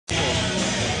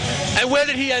And where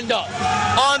did he end up?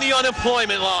 On the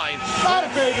unemployment line. Atta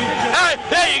baby.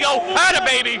 There you go. Atta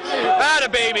baby. Atta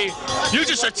baby. You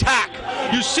just attack.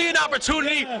 You see an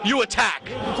opportunity, you attack.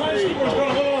 The Timekeeper's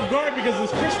going a little off guard because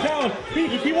this Chris Talon,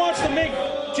 he wants to make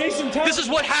Jason Talon. This is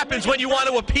what happens when you want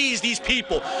to appease these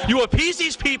people. You appease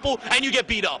these people and you get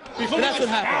beat up. That's what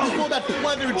happens. Before that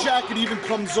leather jacket even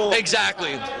comes off.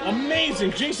 Exactly.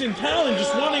 Amazing. Jason Talon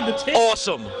just wanting to take.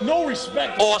 Awesome. No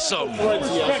respect. Awesome. No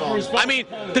respect for his I mean,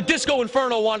 the Disco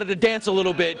Inferno wanted to dance a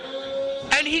little bit,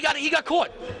 and he got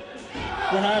caught.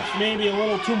 Perhaps maybe a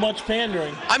little too much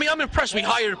pandering. I mean, I'm impressed. We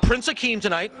hired Prince Akeem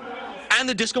tonight and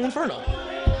the Disco Inferno.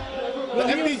 The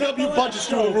MvW budget's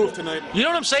through the roof tonight. You know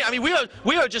what I'm saying? I mean, we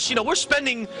are just, we're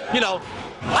spending,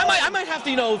 I might have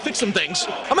to, fix some things.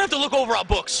 I'm gonna have to look over our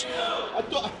books.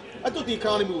 I thought the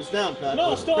economy was down, Pat.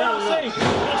 No, still I'm saying.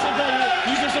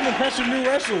 These are some impressive new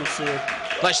wrestlers here.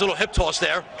 Nice little hip toss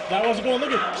there. That wasn't going to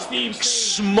look at Steve.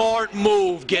 Smart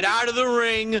move. Get out of the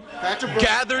ring.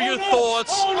 Gather your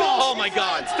thoughts. Oh my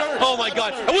God. Oh my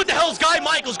God. And what the hell is Guy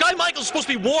Michaels? Guy Michaels is supposed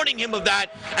to be warning him of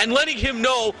that and letting him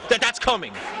know that that's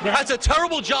coming. That's a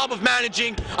terrible job of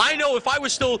managing. I know if I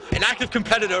was still an active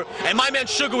competitor and my man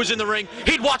Sugar was in the ring,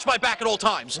 he'd watch my back at all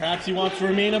times. Perhaps he wants to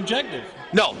remain objective.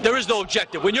 No, there is no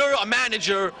objective. When you're a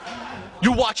manager,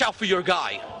 you watch out for your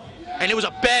guy. And it was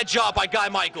a bad job by Guy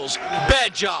Michaels.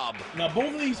 Bad job. Now,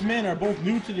 both of these men are both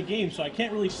new to the game, so I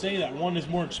can't really say that one is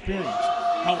more experienced.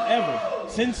 However,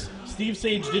 since Steve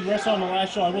Sage did wrestle on the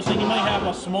last show, I will say he might have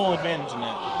a small advantage in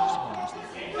that.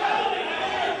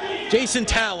 Jason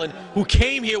Talon, who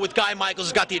came here with Guy Michaels,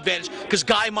 has got the advantage because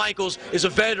Guy Michaels is a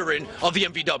veteran of the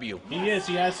MvW. He is.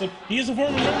 He is a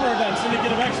former member of that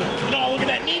Syndicate of Excellence. No, look at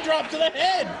that knee drop to the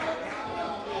head.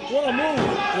 What a move.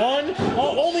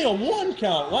 Only a one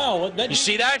count. Wow. You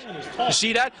see that? You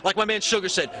see that? Like my man Sugar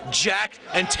said, Jack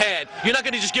and Tad. You're not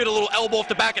going to just give it a little elbow off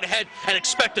the back of the head and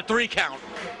expect a 3 count.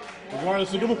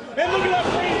 Regardless of the move. And look at that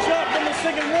brain shot from the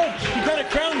second rope. He kind of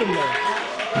crowned him there.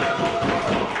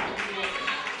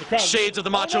 Shades of the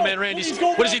Macho Man Randy.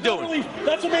 What is he doing?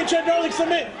 That's what made Chad Darling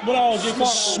submit. But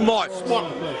Smart.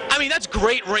 I mean, that's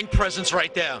great ring presence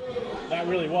right there. That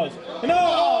really was.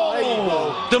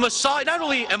 No! The Messiah, not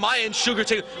only am I in Sugar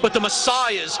taking, but the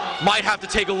Messiahs might have to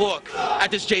take a look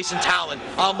at this Jason Talon.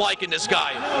 I'm liking this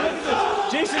guy. No, look at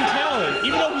this. Jason Talon,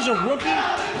 even though he's a rookie,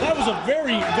 that was a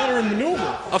very veteran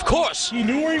maneuver. Of course. He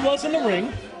knew where he was in the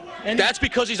ring. And that's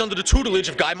because he's under the tutelage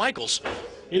of Guy Michaels.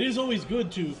 It is always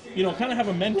good to, kind of have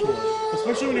a mentor,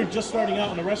 especially when you're just starting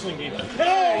out in a wrestling game.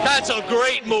 Hey! That's a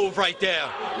great move right there.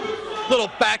 Little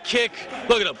back kick.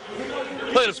 Look at him.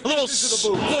 Look at him. A little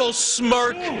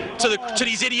smirk to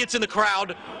these idiots in the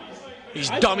crowd. These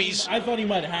dummies. I thought he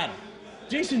might have had it.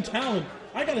 Jason Talon,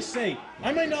 I gotta say,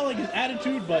 I might not like his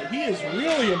attitude, but he is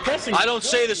really impressing. I don't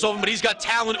say this over him, but he's got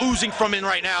talent oozing from him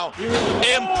right now.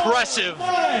 Impressive.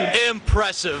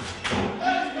 Impressive.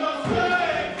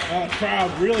 The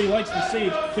crowd really likes the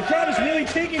Sage. The crowd is really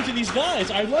taking to these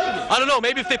guys. I like it. I don't know.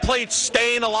 Maybe if they played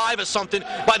Staying Alive or something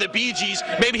by the Bee Gees,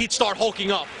 maybe he'd start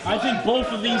hulking up. I think both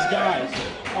of these guys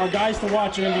are guys to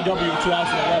watch in MvW in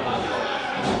 2011.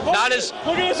 Not as.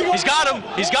 He's got him.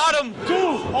 He's got him.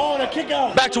 And a kick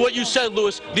out. Back to what you said,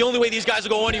 Lewis. The only way these guys will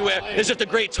go anywhere is if the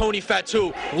great Tony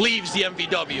Fatu leaves the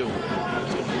MvW.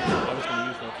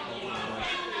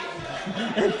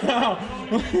 And now,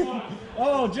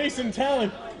 Jason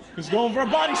Talon is going for a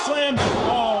body slam.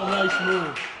 Oh, nice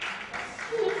move.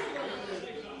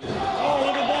 Oh,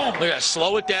 look at that. Look at that.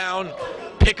 Slow it down.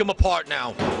 Pick him apart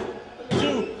now.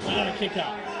 2. And a kick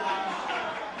out.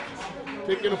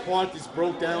 Picking apart this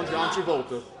broke down John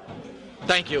Travolta.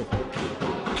 Thank you.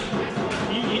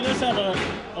 He does have a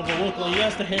look like he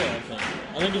has the hair, I think.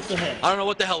 I think it's the hair. I don't know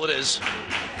what the hell it is.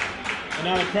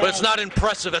 But it's not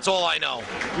impressive, that's all I know.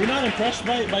 You're not impressed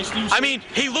by Steve? I mean,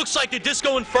 he looks like the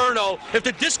Disco Inferno. If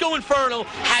the Disco Inferno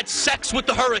had sex with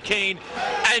the Hurricane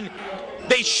and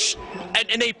they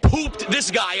pooped this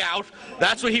guy out,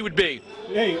 that's what he would be.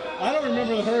 Hey, I don't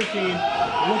remember the Hurricane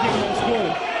looking as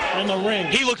good in the ring.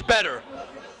 He looked better.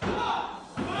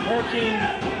 Hurricane,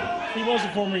 he was a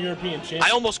former European champion.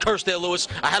 I almost cursed there, Lewis.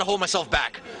 I had to hold myself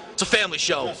back. It's a family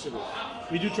show. Yes,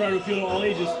 we do try to appeal to all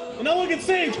ages. And now look at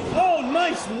Sage. Oh,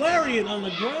 nice lariat on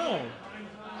the ground.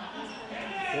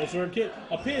 Closer kick.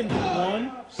 A pin.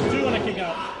 1, 2, and a kick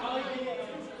out.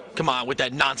 Come on with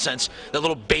that nonsense. That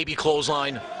little baby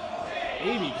clothesline.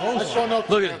 Baby, close.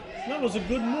 Look at it. That was a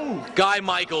good move. Guy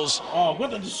Michaels. Oh,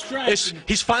 what a distraction.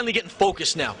 He's finally getting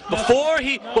focused now. Before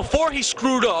he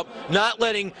screwed up, not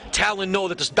letting Talon know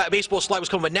that this baseball slide was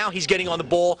coming, but now he's getting on the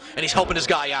ball and he's helping his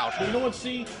guy out. You know what,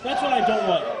 see? That's what I don't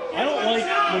like. I don't like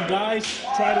when guys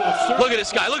try to assert. Look at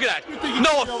this guy. Look at that.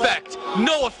 No effect.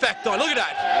 No effect on. Look at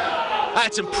that.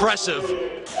 That's impressive.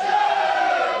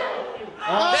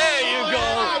 There you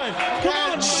go.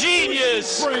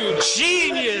 Genius.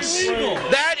 Genius.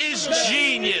 That is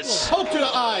genius. Hope to the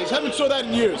eyes. Haven't saw that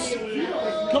in years.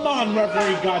 Come on,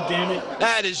 referee, goddammit.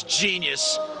 That is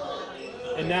genius.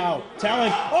 And now,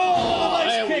 Talon. Oh, nice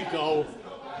there kick. we go.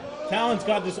 Talon's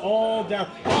got this all down.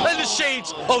 And the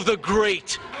shades of the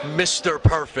great Mr.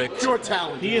 Perfect. Pure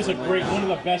talent. He is one of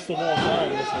the best of all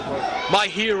time, Mr. Perfect. My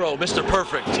hero, Mr.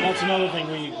 Perfect. That's another thing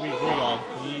we agree on.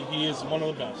 He is one of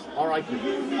the best. All right.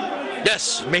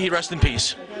 Yes, may he rest in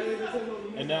peace.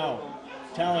 And now,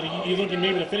 Talon, he's looking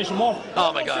maybe to finish him off.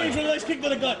 Oh my God. Sage with a nice kick to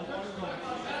the gut.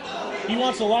 He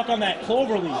wants to lock on that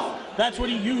clover leaf. That's what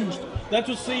he used. That's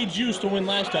what Sage used to win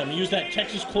last time. He used that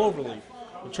Texas clover leaf.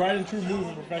 A tried and true move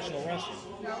in professional wrestling.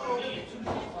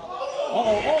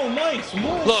 Oh, nice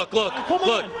move. Look.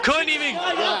 Couldn't even.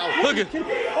 Look at.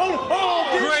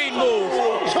 Great move.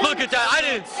 Look at that. I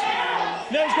didn't.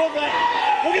 Now he's going for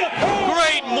that. Look at that.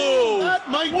 Great move. That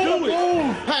might do it.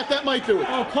 Pat, that might do it.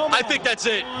 Oh, come on. I think that's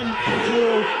it. 1,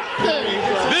 2,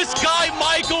 3. This guy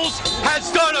Michaels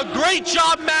has done a great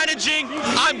job managing.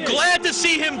 I'm glad to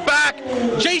see him back.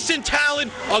 Jason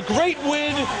Talon, a great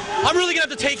win. I'm really gonna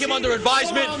have to take him under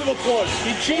advisement.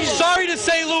 Sorry to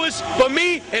say, Lewis, but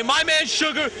me and my man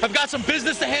Sugar have got some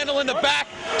business to handle in the back,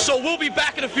 so we'll be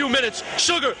back in a few minutes.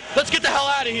 Sugar, let's get the hell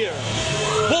out of here.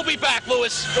 We'll be back,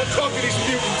 Lewis. Don't talk to these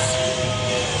mutants.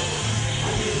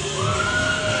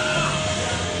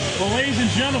 Well, ladies and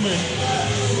gentlemen,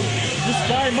 this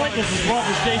guy Michaels has brought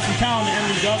this Jason Talon to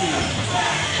MvW.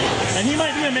 And he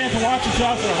might be a man to watch in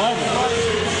 2011.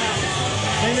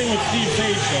 Same thing with Steve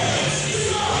Sage, though.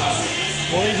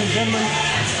 Well, ladies and gentlemen,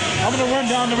 I'm going to run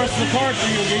down the rest of the card for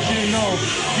you in case you didn't know.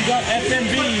 You got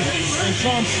FMB and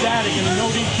Sean Static in the no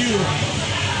DQ.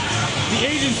 The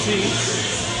agency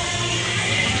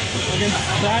against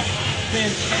that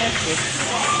fantastic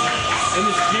and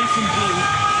this Jason D.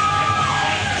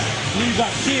 And you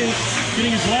got Kiz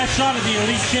getting his last shot at the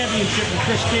Elite Championship with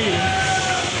Chris Caden.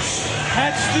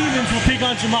 Pat Stevens will take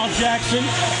on Jamal Jackson.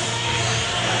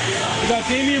 You got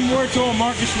Damian Muerto and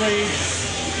Marcus Rage.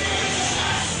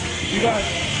 You got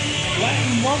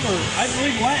Latin Lover. I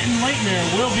believe Latin Nightmare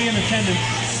will be in attendance.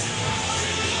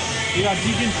 You got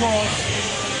Deacon Cross.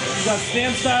 You got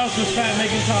Stan Styles versus Pat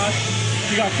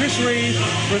McIntosh. You got Chris Reyes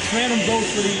versus Random Ghost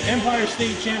for the Empire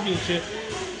State Championship.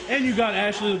 And you got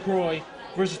Ashley LaCroix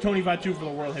versus Tony Fatu for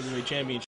the World Heavyweight Championship.